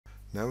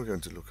Now we're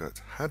going to look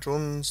at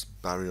hadrons,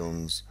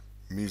 baryons,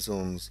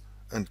 mesons,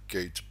 and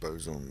gauge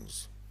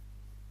bosons.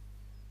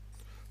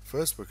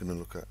 First we're going to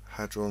look at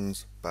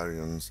hadrons,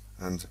 baryons,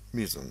 and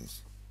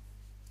mesons.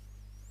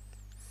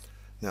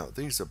 Now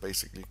these are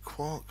basically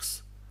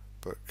quarks,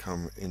 but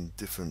come in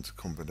different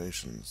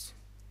combinations.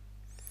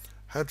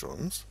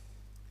 Hadrons,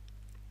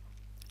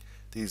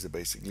 these are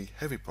basically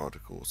heavy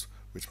particles,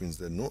 which means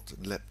they're not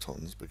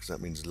leptons, because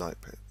that means light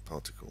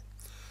particle.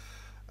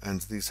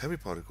 And these heavy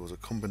particles are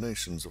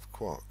combinations of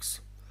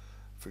quarks.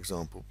 For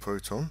example,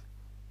 proton,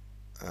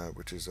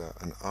 which is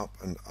an up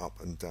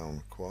and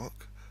down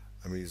quark,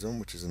 a meson,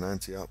 which is an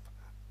anti-up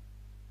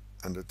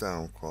and a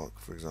down quark,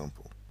 for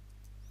example.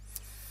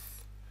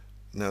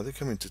 Now they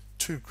come into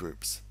two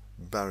groups.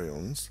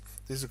 Baryons,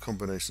 these are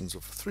combinations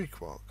of three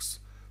quarks.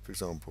 For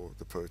example,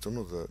 the proton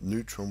or the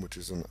neutron, which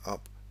is an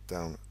up,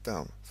 down,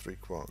 down, three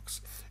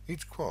quarks.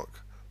 Each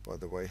quark, by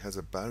the way, has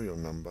a baryon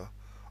number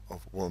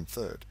of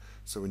 1/3.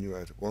 So when you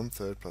add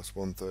 1/3 plus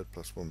 1/3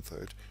 plus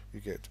 1/3, you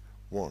get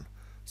 1.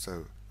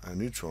 So a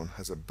neutron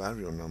has a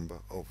baryon number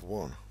of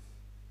 1.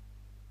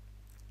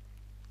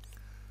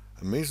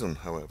 A meson,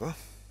 however,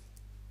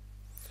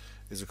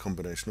 is a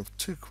combination of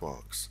two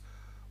quarks.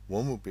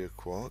 One will be a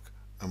quark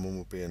and one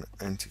will be an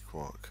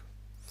antiquark.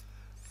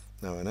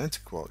 Now an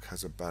antiquark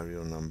has a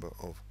baryon number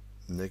of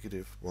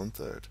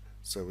 -1/3.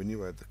 So when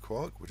you add the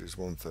quark, which is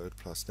 1/3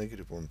 plus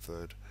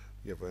 -1/3,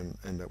 you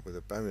end up with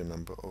a baryon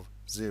number of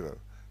 0.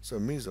 So a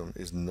meson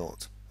is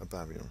not a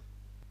baryon.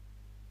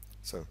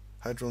 So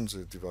hadrons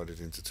are divided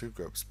into two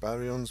groups: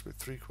 baryons with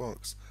 3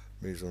 quarks,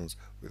 mesons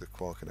with a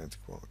quark and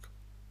antiquark.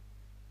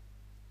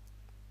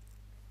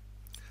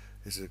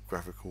 This is a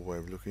graphical way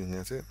of looking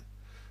at it.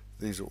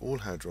 These are all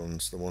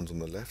hadrons. The ones on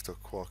the left are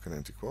quark and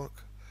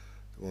antiquark.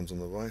 The ones on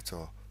the right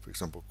are, for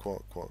example,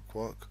 quark, quark,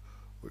 quark,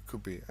 or it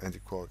could be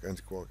antiquark,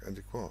 antiquark,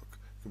 antiquark.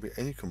 It could be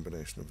any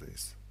combination of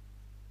these.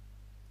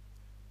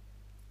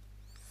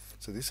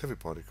 So these heavy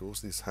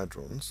particles, these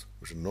hadrons,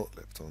 which are not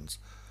leptons,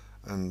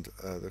 and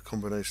the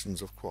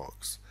combinations of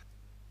quarks.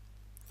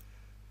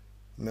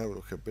 Now we'll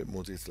look at a bit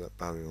more detail at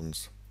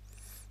baryons.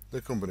 They're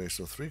a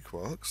combination of 3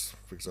 quarks,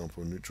 for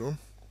example a neutron.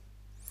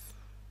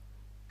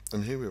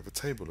 And here we have a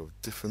table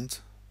of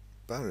different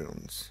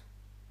baryons,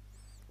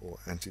 or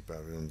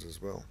antibaryons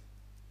as well.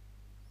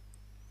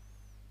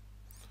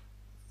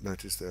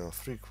 Notice there are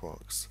 3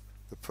 quarks.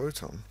 The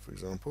proton, for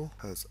example,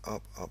 has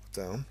up, up,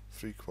 down,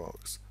 3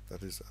 quarks.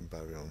 That is a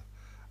baryon.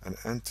 An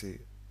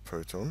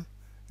antiproton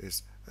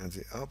is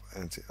anti-up,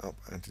 anti-up,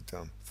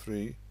 anti-down,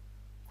 3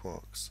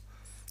 quarks.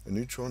 A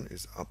neutron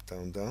is up,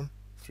 down, down,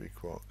 3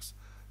 quarks.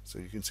 So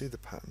you can see the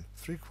pattern.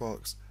 3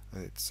 quarks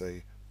and it's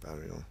a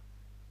baryon.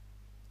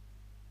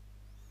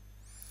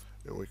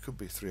 Or it could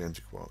be 3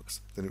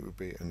 antiquarks, then it would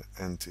be an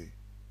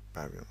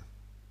anti-baryon.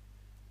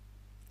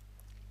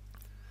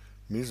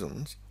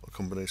 Mesons are a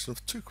combination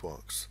of 2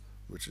 quarks,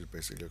 which is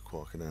basically a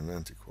quark and an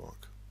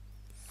antiquark.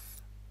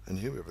 And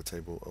here we have a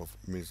table of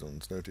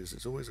mesons. Notice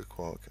it's always a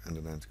quark and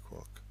an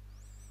antiquark.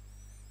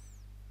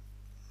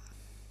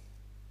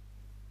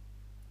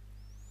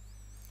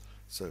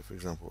 So for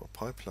example, a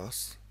pi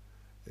plus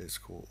is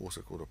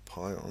also called a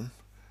pion,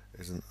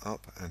 is an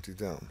up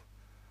anti-down.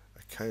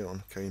 A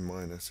kaon, K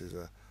minus, is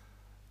a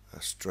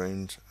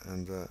strange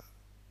and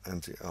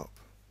anti-up.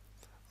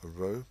 A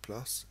rho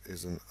plus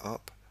is an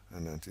up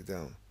and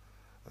anti-down,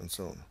 and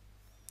so on.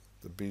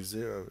 The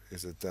B0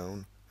 is a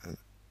down and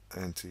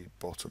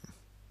anti-bottom.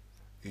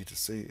 E to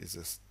C is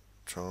a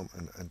charm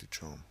and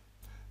anti-charm.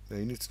 Now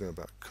you need to know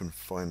about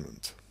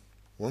confinement.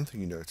 One thing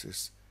you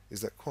notice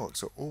is that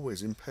quarks are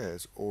always in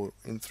pairs or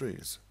in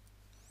threes.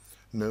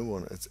 No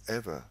one has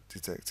ever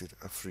detected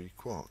a free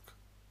quark.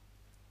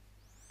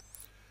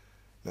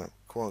 Now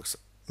quarks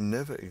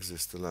never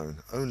exist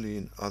alone, only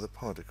in other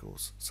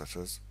particles such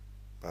as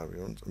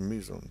baryons and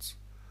mesons,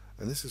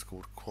 and this is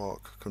called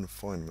quark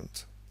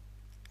confinement.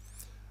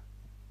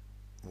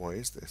 Why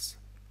is this?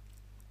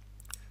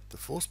 The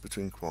force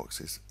between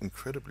quarks is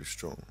incredibly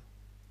strong.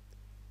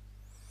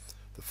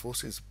 The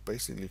force is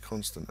basically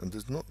constant and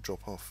does not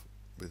drop off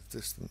with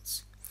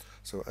distance.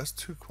 So as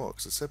 2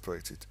 quarks are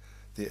separated,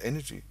 the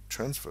energy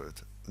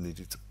transferred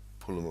needed to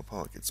pull them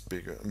apart gets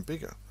bigger and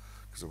bigger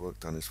because the work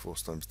done is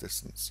force times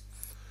distance.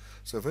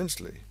 So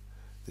eventually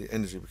the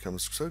energy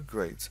becomes so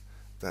great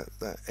that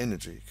that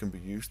energy can be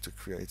used to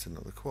create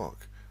another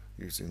quark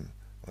using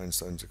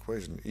Einstein's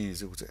equation, E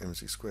is equal to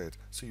mc squared.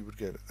 So you would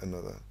get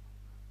another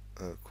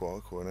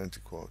quark or an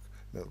antiquark,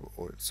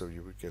 so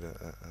you would get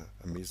a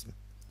meson.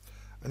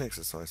 An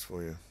exercise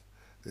for you.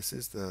 This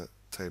is the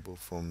table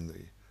from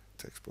the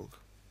textbook.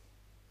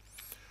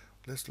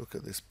 Let's look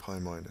at this pi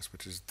minus,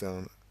 which is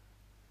down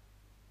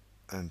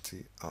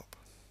anti-up.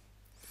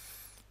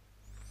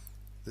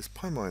 This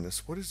pi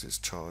minus, what is its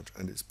charge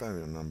and its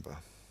baryon number?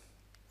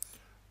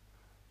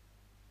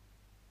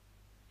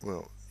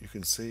 Well, you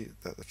can see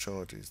that the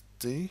charge is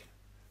D,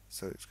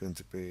 so it's going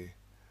to be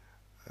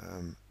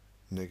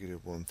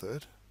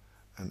 -1/3,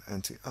 and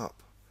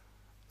anti-up,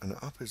 and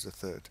up is a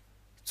third,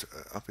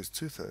 up is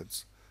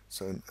 2/3,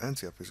 so an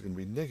anti-up is going to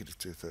be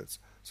 -2/3,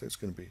 so it's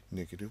going to be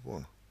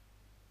 -1.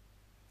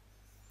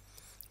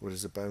 What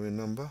is the baryon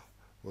number?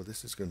 Well,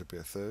 this is going to be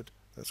a third,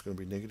 that's going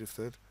to be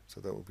 -3rd, so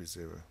that will be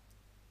 0.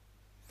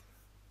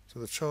 So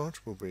the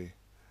charge will be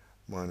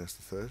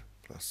 -1/3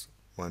 plus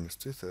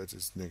 -2/3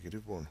 is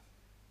 -1.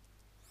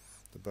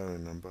 The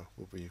baryon number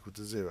will be equal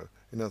to 0.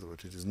 In other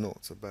words, it is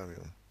not a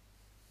baryon.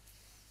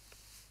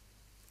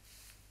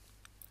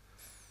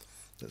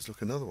 Let's look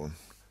at another one.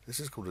 This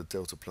is called a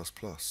delta plus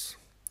plus.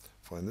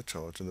 Find the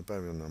charge and the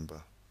baryon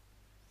number.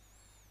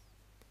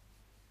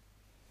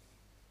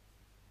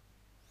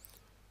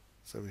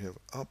 So we have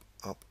up,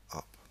 up,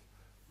 up.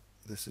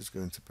 This is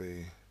going to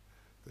be,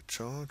 the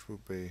charge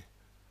will be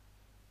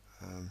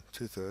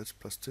 2/3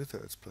 plus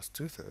 2/3 plus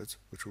 2/3,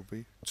 which will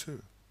be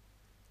 2.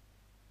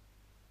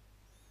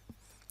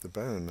 The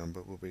baryon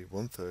number will be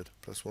 1/3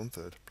 plus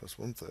 1/3 plus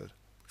 1/3,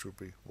 which will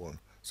be 1.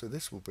 So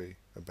this will be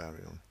a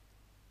baryon.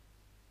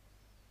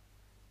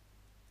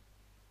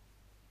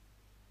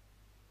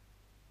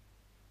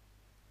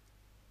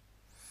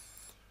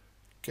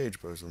 Gauge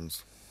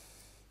bosons.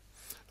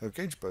 Now,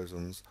 gauge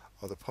bosons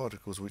are the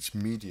particles which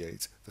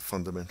mediate the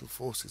fundamental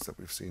forces that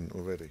we've seen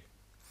already.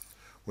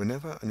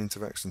 Whenever an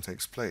interaction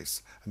takes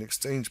place, an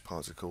exchange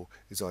particle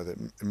is either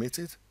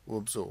emitted or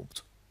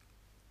absorbed.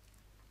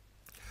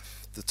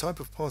 The type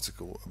of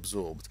particle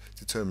absorbed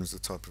determines the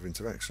type of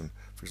interaction.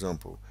 For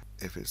example,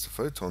 if it's a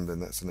photon, then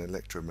that's an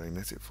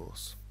electromagnetic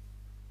force.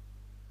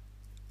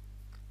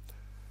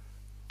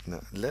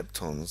 Now,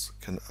 leptons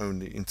can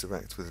only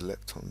interact with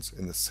leptons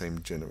in the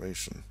same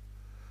generation.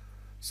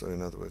 So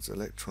in other words,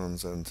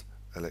 electrons and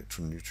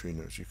electron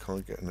neutrinos, you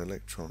can't get an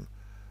electron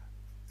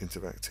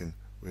interacting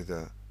with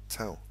a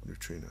tau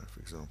neutrino, for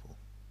example.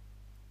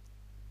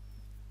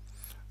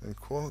 And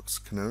quarks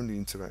can only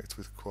interact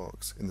with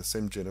quarks in the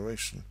same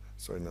generation,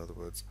 so in other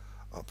words,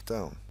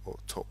 up-down, or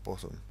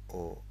top-bottom,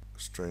 or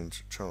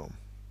strange-charm.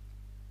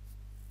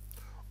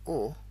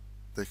 Or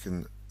they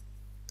can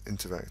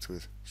interact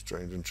with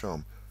strange and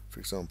charm. For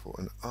example,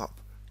 an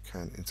up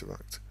can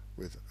interact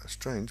with a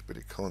strange, but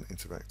it can't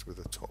interact with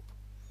a top.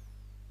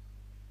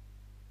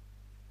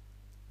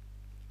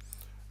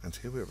 And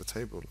here we have a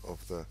table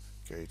of the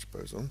gauge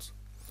bosons.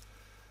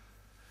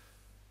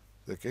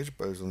 The gauge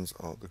bosons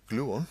are the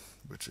gluon,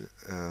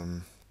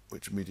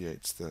 which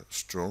mediates the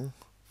strong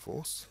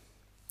force,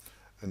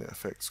 and it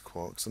affects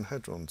quarks and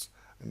hadrons,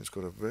 and it's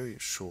got a very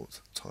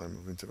short time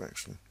of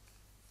interaction.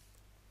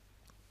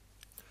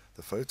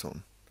 The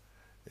photon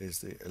is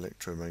the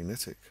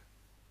electromagnetic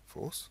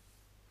force,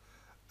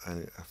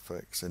 and it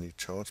affects any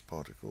charged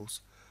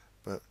particles,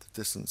 but the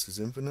distance is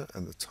infinite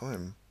and the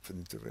time for the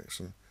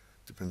interaction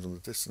depends on the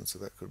distance, so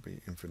that could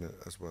be infinite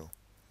as well.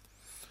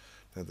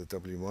 Now the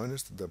W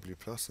minus, the W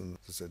plus and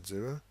the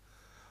Z0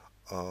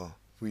 are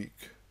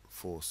weak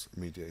force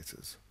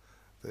mediators.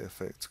 They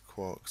affect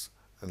quarks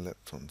and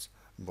leptons,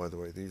 and by the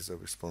way, these are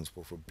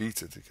responsible for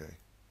beta decay.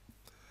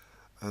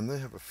 And they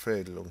have a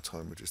fairly long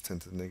time, which is 10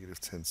 to the negative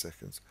 10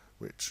 seconds,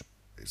 which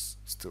is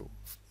still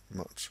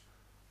much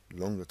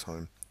longer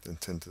time than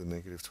 10 to the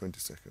negative 20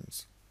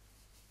 seconds.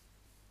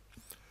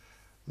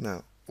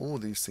 Now, all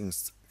these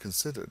things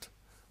considered,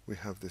 we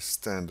have this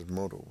standard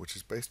model, which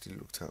is basically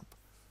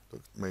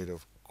made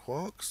of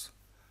quarks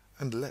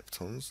and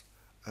leptons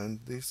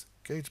and these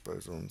gauge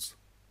bosons.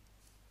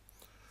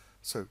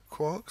 So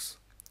quarks,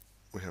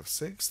 we have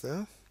 6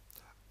 there,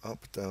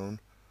 up, down,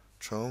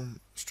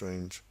 charm,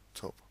 strange,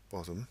 top,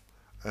 bottom,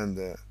 and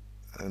they're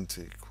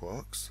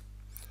antiquarks,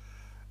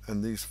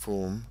 and these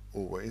form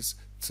always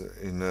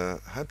in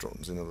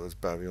hadrons, in other words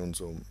baryons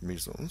or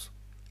mesons.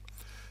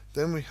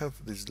 Then we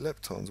have these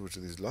leptons, which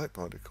are these light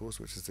particles,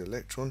 which is the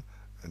electron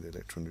and the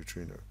electron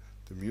neutrino,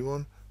 the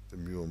muon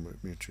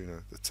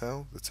neutrino, the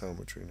tau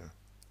neutrino.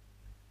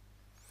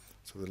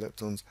 So the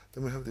leptons.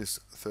 Then we have this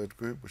third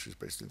group, which is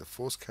basically the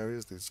force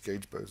carriers, these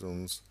gauge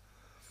bosons,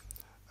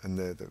 and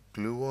they're the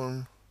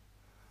gluon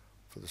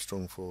for the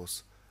strong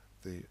force,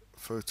 the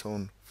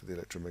photon for the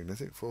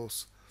electromagnetic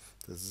force,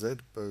 the Z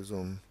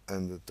boson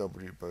and the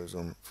W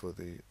boson for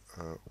the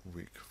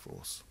weak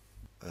force.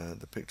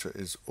 The picture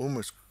is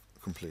almost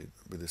complete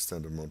with this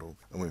standard model,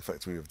 and in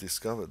fact we have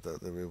discovered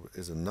that there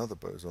is another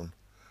boson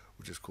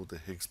which is called the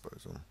Higgs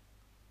boson,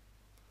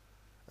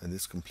 and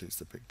this completes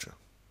the picture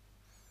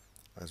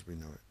as we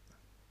know it.